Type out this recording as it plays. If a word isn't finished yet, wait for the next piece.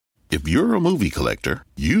If you're a movie collector,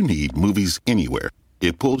 you need Movies Anywhere.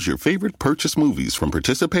 It pulls your favorite purchase movies from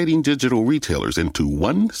participating digital retailers into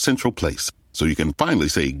one central place, so you can finally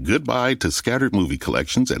say goodbye to scattered movie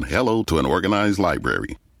collections and hello to an organized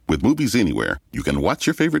library. With Movies Anywhere, you can watch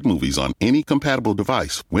your favorite movies on any compatible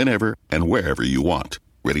device, whenever and wherever you want.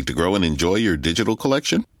 Ready to grow and enjoy your digital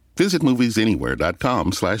collection? Visit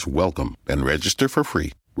moviesanywhere.com/welcome and register for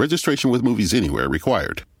free. Registration with Movies Anywhere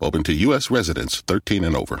required. Open to U.S. residents 13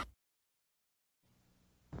 and over.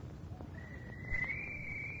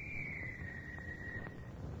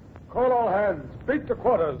 Call all hands. Beat to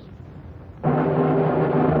quarters.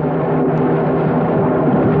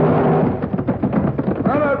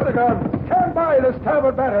 Run out the guns. Stand by the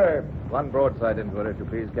starboard battery. One broadside into her, if you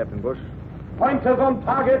please, Captain Bush. Pointers on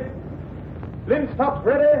target. Linstops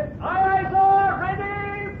ready. Aye, aye, sir.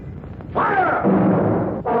 Ready. Fire!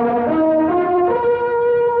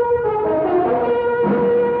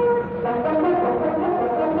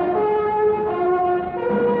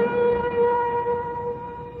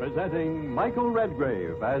 Presenting Michael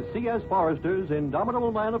Redgrave as C.S. Forrester's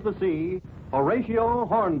Indomitable Man of the Sea, Horatio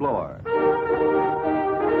Hornblower.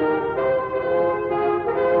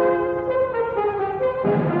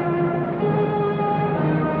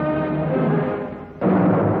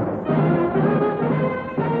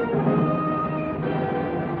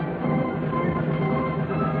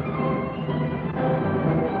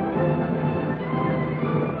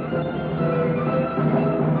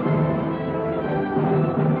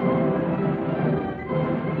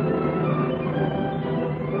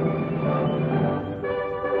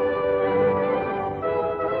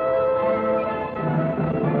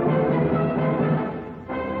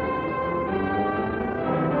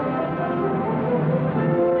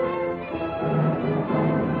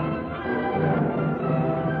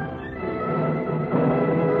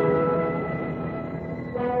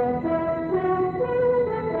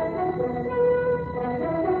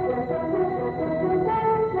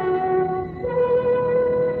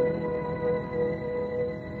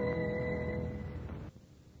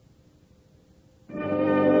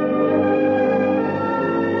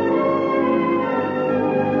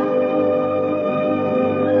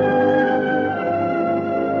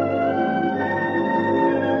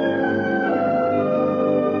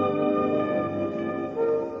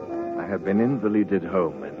 Invalided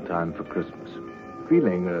home in time for Christmas.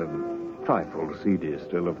 Feeling a trifle seedy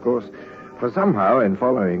still, of course, for somehow, in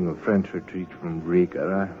following a French retreat from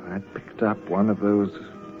Riga, I picked up one of those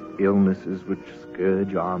illnesses which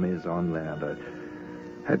scourge armies on land. I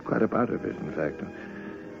had quite a bout of it, in fact.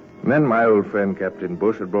 And then my old friend Captain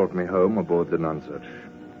Bush had brought me home aboard the Nonsuch.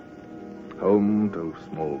 Home to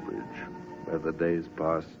Smallbridge, where the days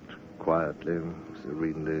passed quietly,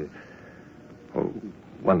 serenely. Oh,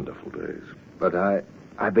 wonderful days. But I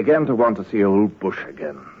began to want to see old Bush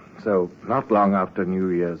again. So, not long after New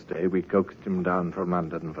Year's Day, we coaxed him down from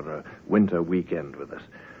London for a winter weekend with us.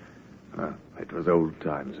 It was old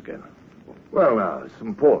times again. Well, now,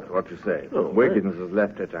 some port, what you say? Oh, Wiggins has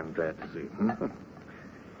left it, I'm glad to see.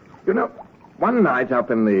 You know, one night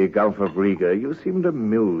up in the Gulf of Riga, you seemed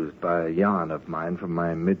amused by a yarn of mine from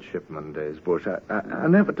my midshipman days, Bush. I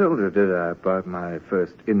never told you, did I, about my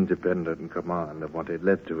first independent command and what it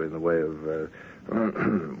led to in the way of,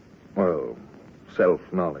 well,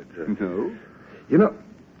 self-knowledge. No. You know,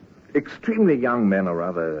 extremely young men are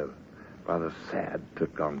rather sad to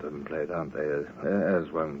contemplate, aren't they,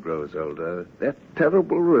 as one grows older. That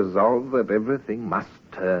terrible resolve that everything must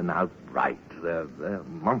turn out right. Their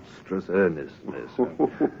monstrous earnestness.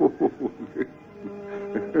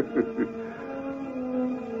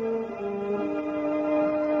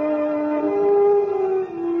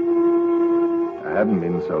 I hadn't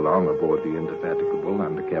been so long aboard the Indefatigable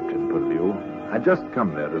under Captain Pellew. I'd just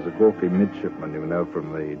come there as a gawky midshipman, you know,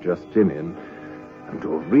 from the Justinian. And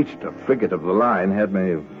to have reached a frigate of the line had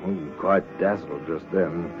me quite dazzled just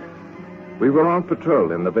then. We were on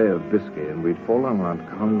patrol in the Bay of Biscay, and we'd fallen on a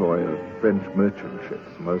convoy of French merchant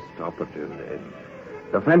ships most opportunely.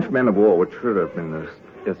 The French men of war, which should have been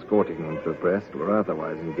escorting them to Brest, were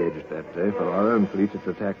otherwise engaged that day, for our own fleet had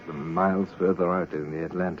attacked them miles further out in the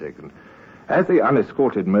Atlantic. And as the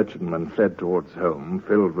unescorted merchantmen fled towards home,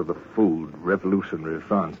 filled with the food revolutionary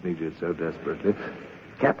France needed so desperately,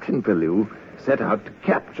 Captain Pellew set out to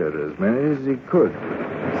capture as many as he could,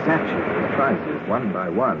 snatching the prizes one by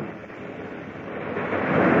one.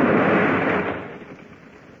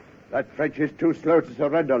 That French is too slow to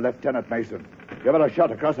surrender, Lieutenant Mason. Give her a shot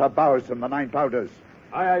across her bows from the 9-pounders.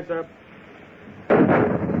 Aye, aye, sir.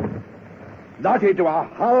 Naughty to our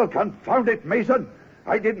hull, confound it, Mason.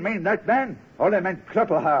 I didn't mean that, man. Only meant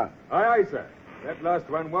cripple her. Aye, aye, sir. That last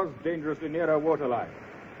one was dangerously near our waterline.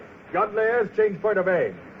 Gun layers, change point of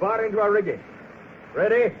aim. Far into our rigging.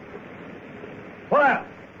 Ready? Fire!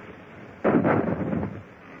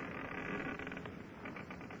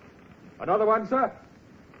 Another one, sir?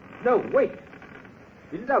 No, wait.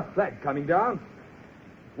 Is it our flag coming down?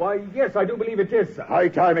 Why, yes, I do believe it is, sir. High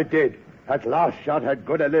time it did. That last shot had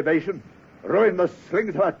good elevation. Ruined the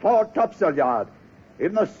slings of that fore topsail yard.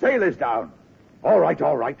 Even the sail is down. All right,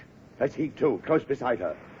 all right. Let's heave to, close beside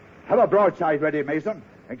her. Have a broadside ready, Mason,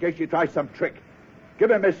 in case she tries some trick. Give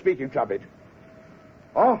him his speaking trumpet.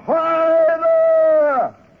 Ahoy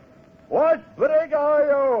there! What brig are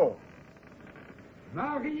you?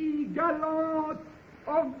 Marie Galante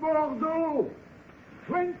of Bordeaux.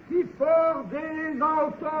 24 days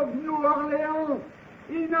out of New Orleans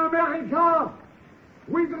in America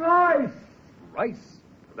with rice. Rice?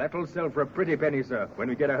 That'll sell for a pretty penny, sir, when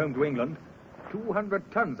we get her home to England. 200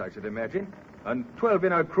 tons, I should imagine, and 12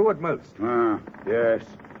 in our crew at most. Yes.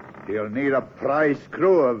 He'll need a prize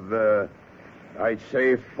crew of, I'd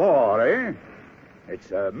say 4, eh?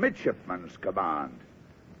 It's a midshipman's command.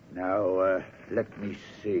 Now, let me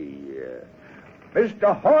see.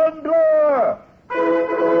 Mr. Hornblower!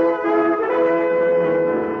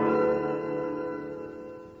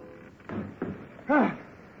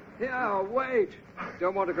 Yeah, wait.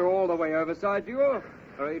 Don't want to go all the way overside, do you? Or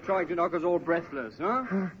are you trying to knock us all breathless, huh?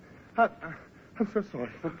 I'm so sorry.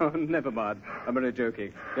 Oh, never mind. I'm only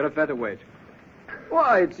joking. You're a featherweight.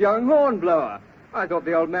 Why, it's young Hornblower. I thought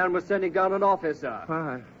the old man was sending down an officer.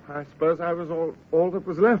 I suppose I was all that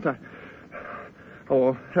was left.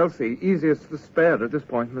 Oh, Elsie, easiest to spare at this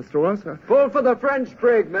point, Mr. Ross. Pull for the French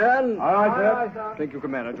brig, man. All right, sir. Think you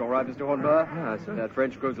can manage all right, Mr. Hornblower? Yes, sir. That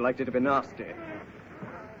French crew's likely to be nasty.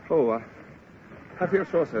 Oh, I feel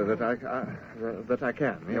sure, sir, that I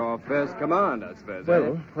can. Yes. Your first command, I suppose,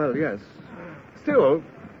 eh? Well, yes. Still,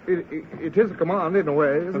 it is a command in a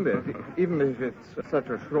way, isn't it? Even if it's such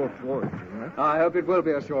a short voyage, you know? I hope it will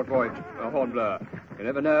be a short voyage, Hornblower. You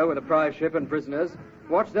never know with a prize ship and prisoners.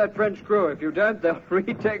 Watch that French crew. If you don't, they'll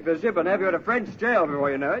retake the ship and have you at a French jail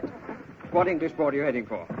before you know it. What English port are you heading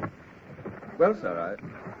for? Well, sir,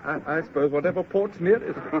 I suppose whatever port's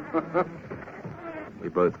nearest. We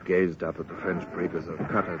both gazed up at the French brig as the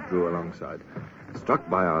cutter drew alongside. Struck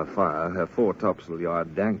by our fire, her fore topsail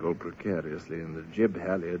yard dangled precariously, and the jib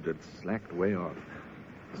halyard had slacked way off.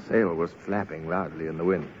 The sail was flapping loudly in the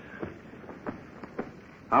wind.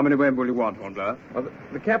 How many men will you want, Hornblower? Well,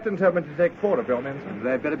 the captain told me to take 4 of your men, sir.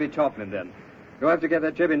 They'd better be topmen, then. You'll have to get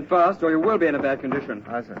that jib in fast, or you will be in a bad condition.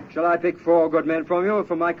 Aye, sir. Shall I pick 4 good men from you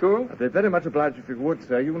for my crew? I'd be very much obliged if you would,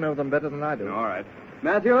 sir. You know them better than I do. All right.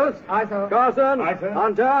 Matthews? Aye, sir. Carson? Aye, sir.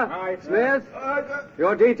 Hunter? Aye, sir. Smith? Aye, sir.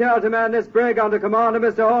 You're detailed to man this brig under command of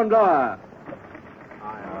Mr. Hornblower.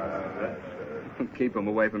 Keep them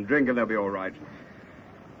away from drink and they'll be all right.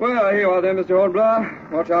 Well, here you are then, Mr. Hornblower.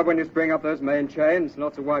 Watch out when you spring up those main chains.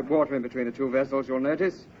 Lots of white water in between the 2 vessels, you'll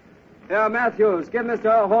notice. Here, Matthews, give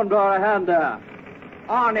Mr. Hornblower a hand there.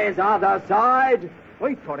 On his other side.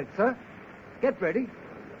 Wait for it, sir. Get ready.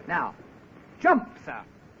 Now, jump, sir.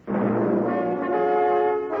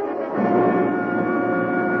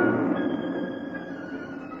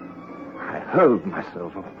 I hurled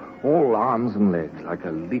myself, all arms and legs, like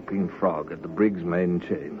a leaping frog at the brig's main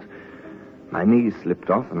chains. My knees slipped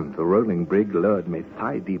off, and the rolling brig lowered me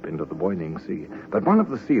thigh-deep into the boiling sea. But one of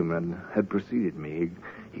the seamen had preceded me.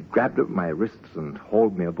 He grabbed at my wrists and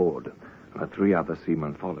hauled me aboard. And the 3 other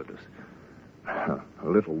seamen followed us. A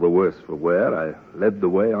little the worse for wear, I led the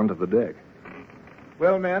way onto the deck.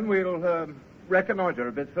 Well, men, we'll reconnoiter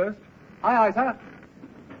a bit first. Aye, aye, sir.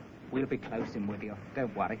 We'll be close in with you.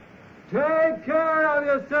 Don't worry. Take care of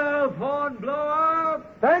yourself, Hornblower.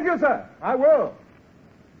 Thank you, sir. I will.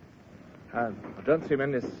 I don't see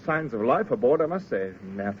many signs of life aboard, I must say,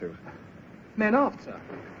 Matthews. Men aft, sir.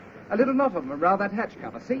 A little knot of them around that hatch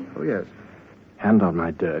cover, see? Oh, yes. Hand on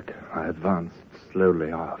my dirk, I advanced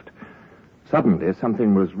slowly aft. Suddenly,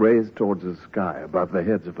 something was raised towards the sky above the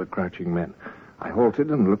heads of the crouching men. I halted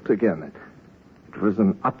and looked again. It was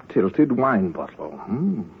an up-tilted wine bottle.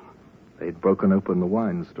 They'd broken open the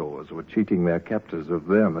wine stores, were cheating their captors of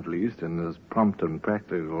them, at least, in as prompt and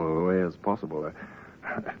practical a way as possible.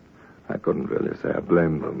 I couldn't really say I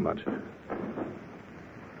blamed them much.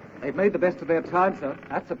 They've made the best of their time, sir.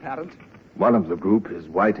 That's apparent. One of the group, his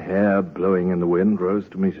white hair blowing in the wind, rose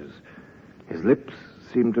to meet us. His lips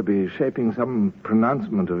seemed to be shaping some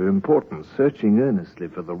pronouncement of importance, searching earnestly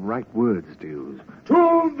for the right words to use.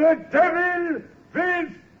 To the devil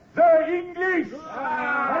with the English! He's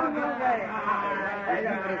not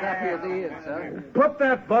as happy as he is, sir. Put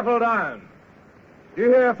that bottle down. Do you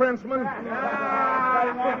hear, Frenchman?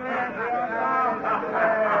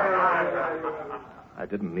 I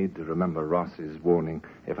didn't need to remember Ross's warning.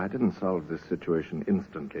 If I didn't solve this situation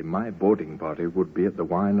instantly, my boarding party would be at the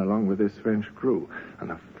wine along with his French crew.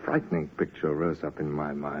 And a frightening picture rose up in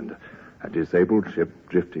my mind. A disabled ship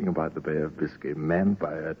drifting about the Bay of Biscay, manned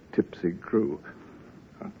by a tipsy crew.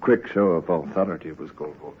 A quick show of authority was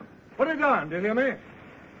called for. Put it down, do you hear me?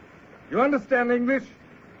 You understand English?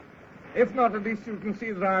 If not, at least you can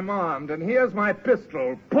see that I'm armed, and here's my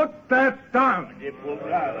pistol. Put that down!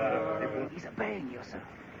 He's obeying you, sir.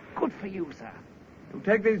 Good for you, sir. You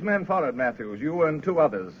take these men forward, Matthews, you and 2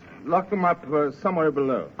 others. Lock them up somewhere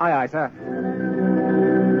below. Aye, aye, sir.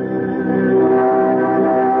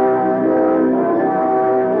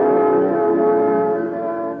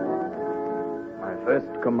 My first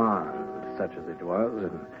command, such as it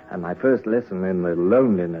was, and my first lesson in the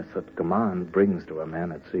loneliness that command brings to a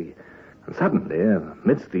man at sea. And suddenly,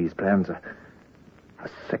 amidst these plans, a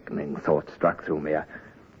sickening thought struck through me.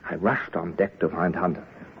 I rushed on deck to find Hunter.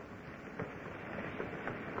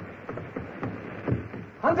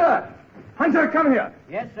 Hunter! Hunter, come here!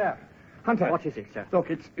 Yes, sir. Hunter. What is it, sir?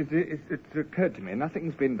 Look, it's occurred to me.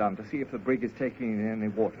 Nothing's been done to see if the brig is taking in any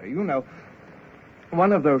water. You know,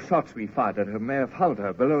 one of those shots we fired at her may have hulled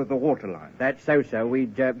her below the waterline. That's so, sir.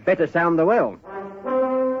 We'd better sound the well.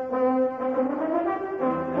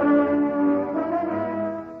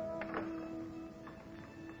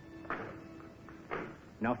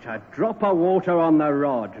 Not a drop of water on the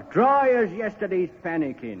rod. Dry as yesterday's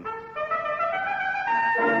panicking.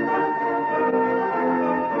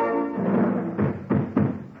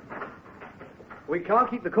 We can't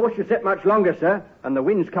keep the course set much longer, sir, and the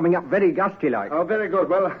wind's coming up very gusty-like. Oh, very good.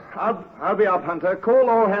 Well, I'll be up, Hunter. Call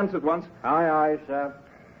all hands at once. Aye, aye, sir.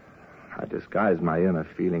 I disguised my inner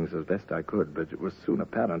feelings as best I could, but it was soon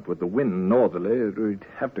apparent with the wind northerly we'd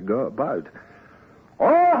have to go about.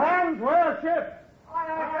 All hands wear ship!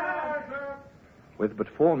 With but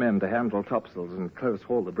 4 men to handle topsails and close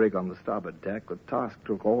haul the brig on the starboard tack, the task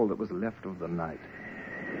took all that was left of the night.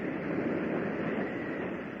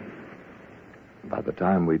 By the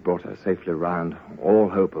time we brought her safely round, all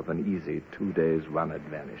hope of an easy 2 days' run had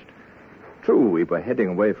vanished. True, we were heading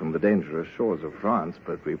away from the dangerous shores of France,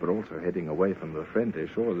 but we were also heading away from the friendly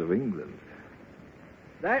shores of England.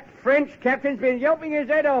 That French captain's been yelping his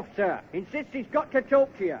head off, sir. Insists he's got to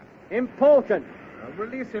talk to you. Important.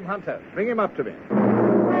 Release him, Hunter. Bring him up to me.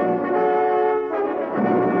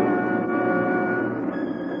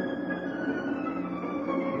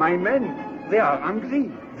 My men, they are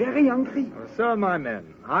hungry. Very hungry. So are my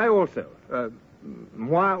men. I also.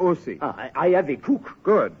 Moi aussi. I have a cook.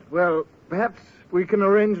 Good. Well, perhaps we can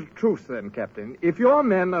arrange a truce then, Captain. If your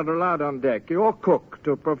men are allowed on deck, your cook,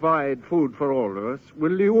 to provide food for all of us,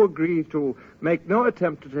 will you agree to make no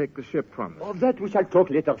attempt to take the ship from us? Of that we shall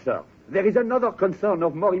talk later, sir. There is another concern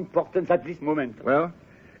of more importance at this moment. Well?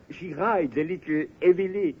 She rides a little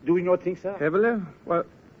heavily. Do you not think, sir? Heavily?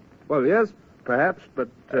 Well, yes, perhaps, but...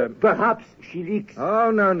 Perhaps she leaks.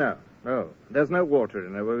 Oh, no. Oh, there's no water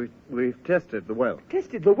in her. We've tested the well.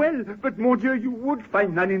 Tested the well? But, mon Dieu, you would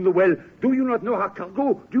find none in the well. Do you not know our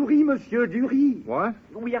cargo? Du riz, monsieur, du riz. What?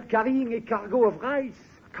 We are carrying a cargo of rice.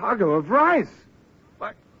 Cargo of rice?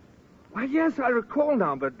 Why, yes, I recall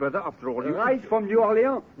now, but after all... Rice from New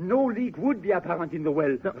Orleans. No leak would be apparent in the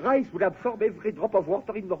well. The rice would absorb every drop of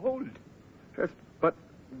water in the hold. Yes, but...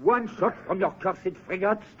 One shot from your cursed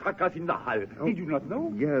frigate struck us in the hull. Oh, did you not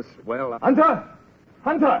know? Yes, well... Hunter!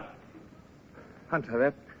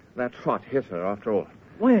 Hunter, that shot hit her after all.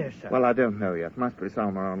 Where, sir? Well, I don't know yet. Must be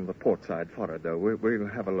somewhere on the port side forward, though. We'll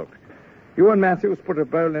have a look. You and Matthews put a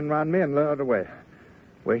bowline round me and lower it away.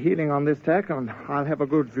 We're heeling on this tack, and I'll have a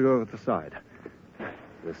good view of the side.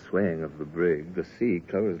 The swaying of the brig, the sea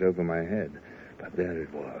closed over my head. But there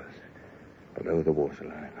it was, below the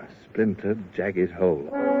waterline, a splintered, jagged hole.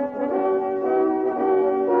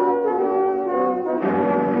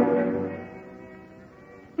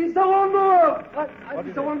 Mr. Hornblower!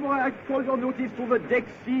 Mr. Hornblower, I call your notice to the deck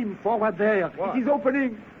seam forward there. What? It is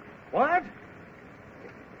opening. What?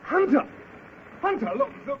 Hunter,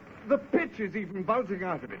 look, the pitch is even bulging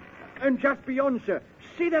out of it. And just beyond, sir.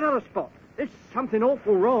 See that other spot? There's something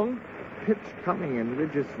awful wrong. Pitch coming in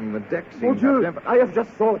ridges from the deck seam. Mon Dieu, I have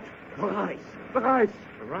just thought. The rice. The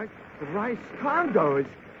rice cargo,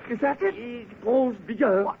 is that it? It grows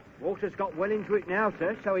bigger. What? Water's got well into it now,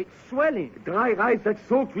 sir, so it's swelling. Dry rice that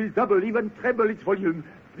soaked will double, even treble its volume.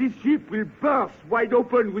 This ship will burst wide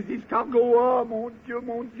open with this cargo. Oh, mon Dieu,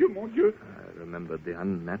 mon Dieu, mon Dieu. I remembered the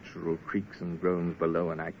unnatural creaks and groans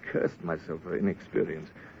below, and I cursed myself for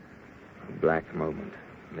inexperience. A black moment.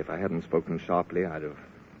 And if I hadn't spoken sharply, I'd have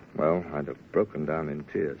broken down in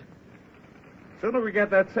tears. Sooner we get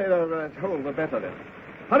that sailor that hole, the better then.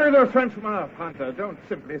 Hurry those Frenchmen up, Hunter. Don't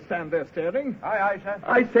simply stand there staring. Aye, sir.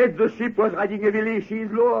 I said the ship was riding heavily. She's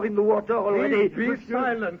lower in the water already. Be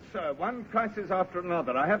silent, sir. One crisis after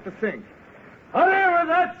another. I have to think. Hurry with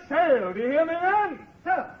that sail. Do you hear me, man?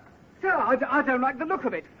 Sir, I don't like the look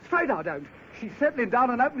of it. Straight I don't. She's settling down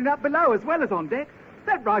and opening up below as well as on deck.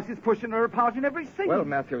 That rice is pushing her apart in every seam. Well,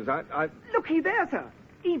 Matthews, I... Looky there, sir.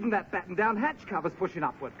 Even that battened-down hatch cover's pushing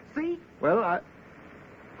upward. See? Well,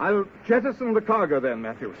 I'll jettison the cargo then,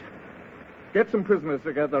 Matthews. Get some prisoners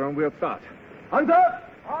together and we'll start. Hunter!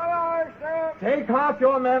 Aye, sir. Take half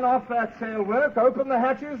your men off that sail work, open the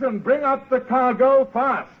hatches, and bring up the cargo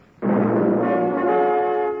fast.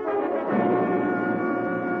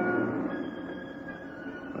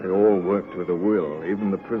 They all worked with a will, even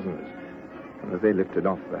the prisoners. And as they lifted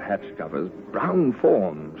off the hatch covers, brown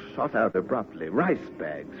forms shot out abruptly. Rice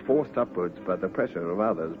bags forced upwards by the pressure of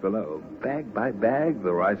others below. Bag by bag,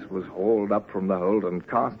 the rice was hauled up from the hold and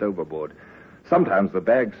cast overboard. Sometimes the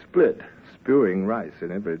bags split, spewing rice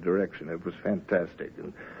in every direction. It was fantastic.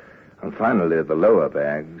 And finally, the lower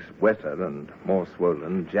bags, wetter and more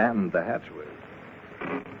swollen, jammed the hatchway.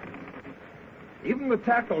 Even the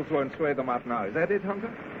tackles won't sway them up now. Is that it,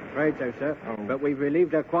 Hunter? Afraid so, sir. But we've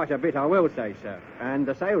relieved her quite a bit, I will say, sir. And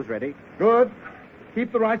the sail's ready. Good.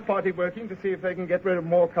 Keep the rice party working to see if they can get rid of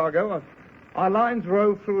more cargo. Our lines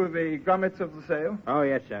row through the grommets of the sail. Oh,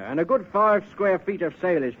 yes, sir. And a good 5 square feet of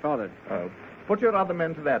sail is followed. Oh. Put your other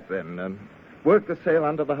men to that, then. Work the sail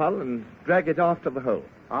under the hull and drag it aft to the hull.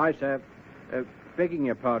 Aye, sir. Begging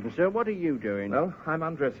your pardon, sir, what are you doing? Well, I'm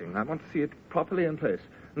undressing. I want to see it properly in place.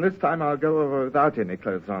 And this time I'll go over without any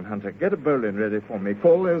clothes on, Hunter. Get a bowline ready for me.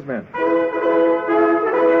 Call those men.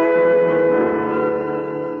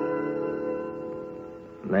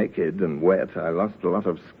 Naked and wet, I lost a lot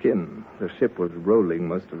of skin. The ship was rolling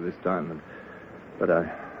most of this time, but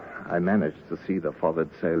I managed to see the forward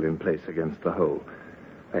sail in place against the hull.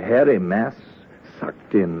 A hairy mass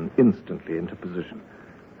sucked in instantly into position.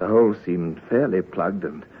 The hole seemed fairly plugged,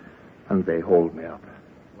 and they hauled me up.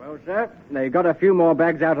 Well, sir, they got a few more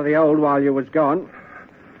bags out of the hold while you was gone.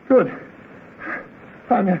 Good.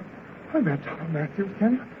 I'm Tom Matthews,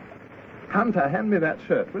 can you? Hunter, hand me that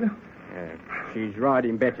shirt, will you? She's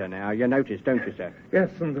riding better now. You notice, don't you, sir? Yes,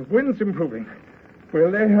 and the wind's improving. We'll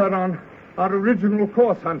lay her on our original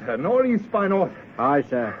course, Hunter, northeast by north. Aye,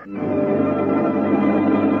 sir.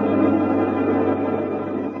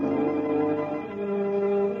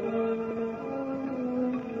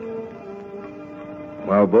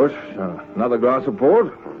 Well, Bush, another glass of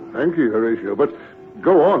port? Thank you, Horatio, but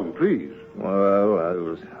go on, please. Well,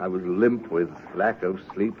 I was limp with lack of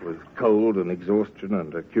sleep, with cold and exhaustion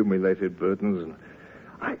and accumulated burdens.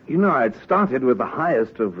 And I'd started with the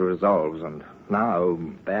highest of resolves, and now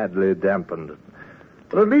badly dampened.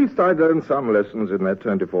 But at least I'd learned some lessons in that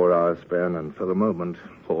 24-hour span, and for the moment,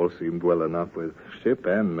 all seemed well enough with ship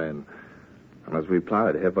and men. And as we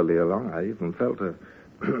plowed heavily along, I even felt a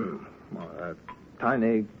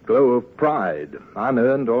tiny glow of pride,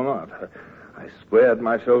 unearned or not. I squared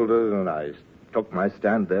my shoulders and I took my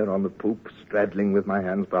stand there on the poop, straddling with my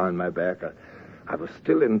hands behind my back. I was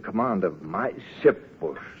still in command of my ship,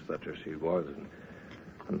 Bush, such as she was.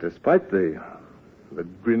 And despite the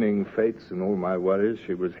grinning fates and all my worries,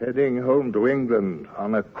 she was heading home to England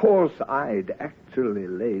on a course I'd actually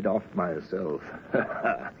laid off myself.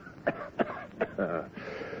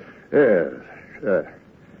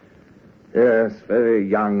 Yes, very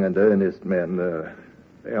young and earnest men.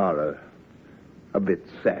 They are a bit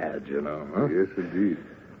sad, you know. Huh? Yes, indeed.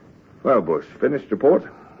 Well, Bush, finished your port?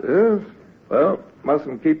 Yes. Well,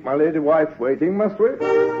 mustn't keep my lady wife waiting, must we?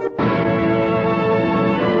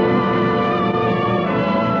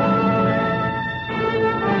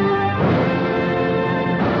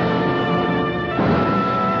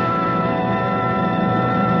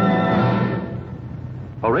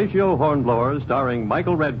 Horatio Hornblower, starring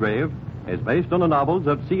Michael Redgrave, is based on the novels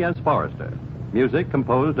of C.S. Forester. Music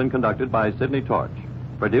composed and conducted by Sidney Torch.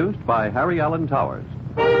 Produced by Harry Allen Towers.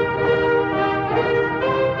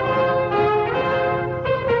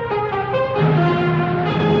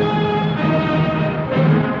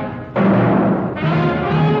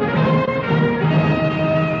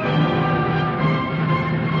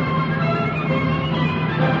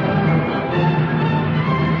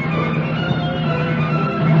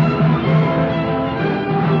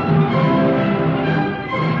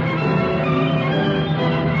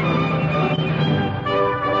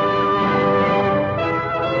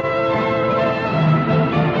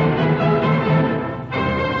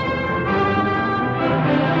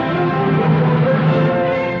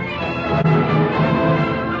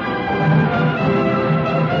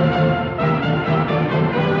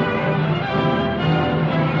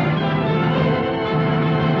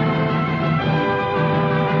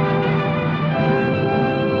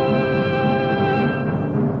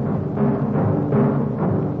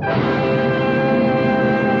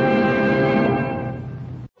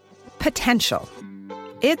 Potential.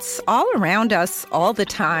 It's all around us all the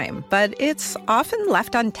time, but it's often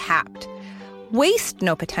left untapped. Waste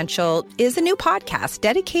No Potential is a new podcast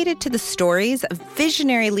dedicated to the stories of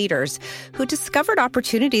visionary leaders who discovered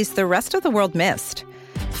opportunities the rest of the world missed.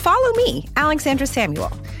 Follow me, Alexandra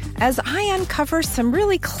Samuel, as I uncover some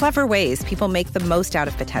really clever ways people make the most out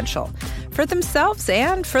of potential for themselves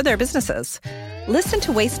and for their businesses. Listen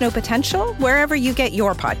to Waste No Potential wherever you get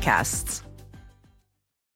your podcasts.